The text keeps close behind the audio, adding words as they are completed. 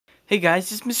Hey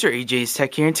guys, it's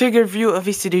MrAjsTech here, and today I got a review of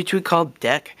a Cydia tweak called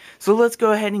Deck. So let's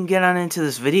go ahead and get on into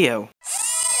this video.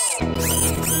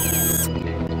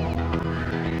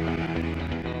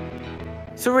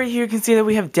 So right here you can see that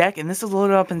we have Deck, and this is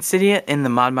loaded up in Cydia in the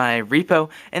ModMy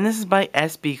repo, and this is by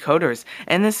SBCoders.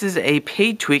 And this is a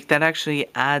paid tweak that actually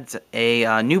adds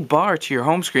a new bar to your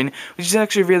home screen, which is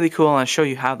actually really cool, and I'll show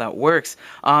you how that works.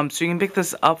 So you can pick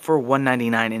this up for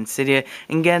 $1.99 in Cydia,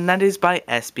 and again, that is by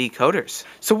SBCoders.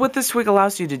 So what this tweak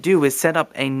allows you to do is set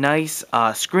up a nice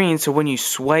screen, so when you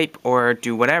swipe or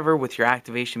do whatever with your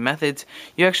activation methods,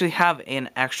 you actually have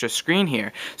an extra screen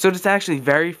here. So it's actually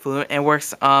very fluent and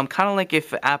works kind of like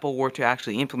if Apple were to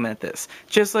actually implement this.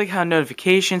 Just like how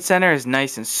Notification Center is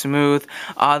nice and smooth,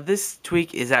 this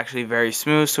tweak is actually very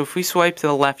smooth. So if we swipe to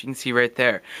the left, you can see right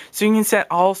there. So you can set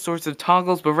all sorts of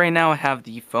toggles, but right now I have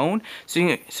the phone. So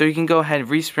you can go ahead,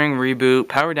 respring, reboot,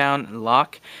 power down,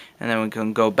 lock, and then we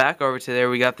can go back over to there.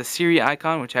 We got the Siri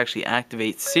icon, which actually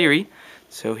activates Siri.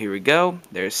 So here we go.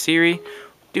 There's Siri.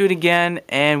 Do it again,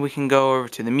 and we can go over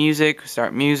to the music,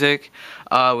 start music.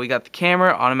 We got the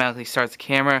camera, automatically starts the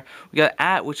camera. We got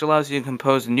 @ which allows you to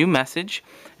compose a new message.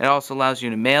 It also allows you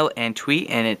to mail and tweet,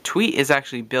 and a tweet is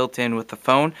actually built in with the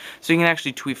phone, so you can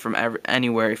actually tweet from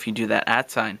anywhere if you do that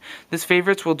 @ sign. This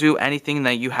favorites will do anything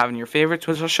that you have in your favorites,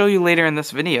 which I'll show you later in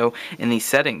this video in these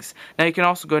settings. Now you can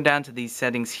also go down to these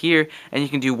settings here, and you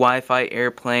can do Wi-Fi,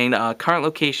 airplane, current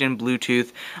location,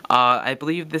 Bluetooth. I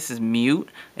believe this is mute.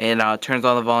 It turns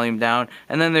all the volume down,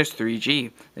 and then there's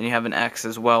 3G. Then you have an X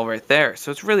as well right there.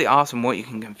 So it's really awesome what you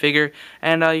can configure,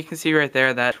 and you can see right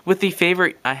there that with the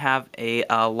favorite I have a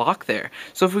lock there.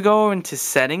 So if we go into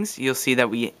settings, you'll see that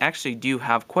we actually do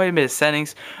have quite a bit of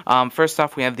settings. First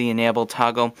off, we have the enable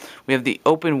toggle, we have the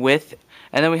open with,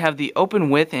 and then we have the open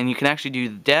with, and you can actually do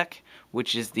the deck,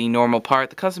 which is the normal part,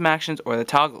 the custom actions, or the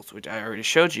toggles, which I already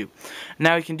showed you.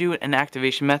 Now you can do an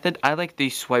activation method. I like the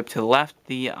swipe to the left,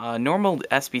 the normal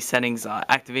SB settings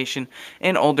activation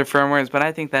in older firmwares, but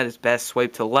I think that is best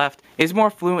swipe to the left. It's more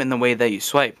fluent in the way that you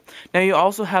swipe. Now you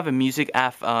also have a music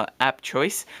app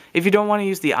choice. If you don't want to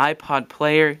use the iPod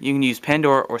player, you can use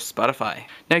Pandora or Spotify.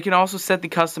 Now you can also set the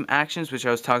custom actions, which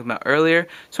I was talking about earlier.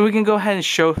 So we can go ahead and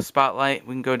show Spotlight.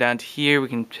 We can go down to here, we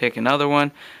can pick another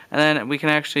one, and then we can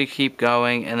actually keep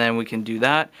going, and then we can do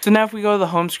that. So now if we go to the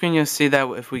home screen, you'll see that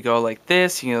if we go like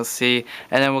this, you'll see,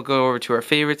 and then we'll go over to our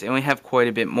favorites, and we have quite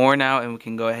a bit more now, and we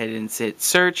can go ahead and hit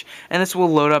search, and this will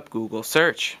load up Google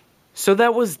search. So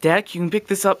that was Deck. You can pick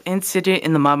this up in Cydia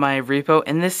in the ModMy repo,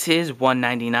 and this is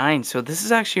 $1.99. So this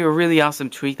is actually a really awesome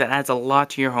tweak that adds a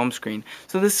lot to your home screen.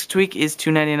 So this tweak is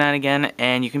 $2.99 again,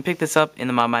 and you can pick this up in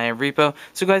the ModMy repo.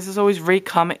 So guys, as always, rate,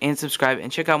 comment, and subscribe,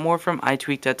 and check out more from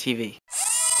iTweak.tv.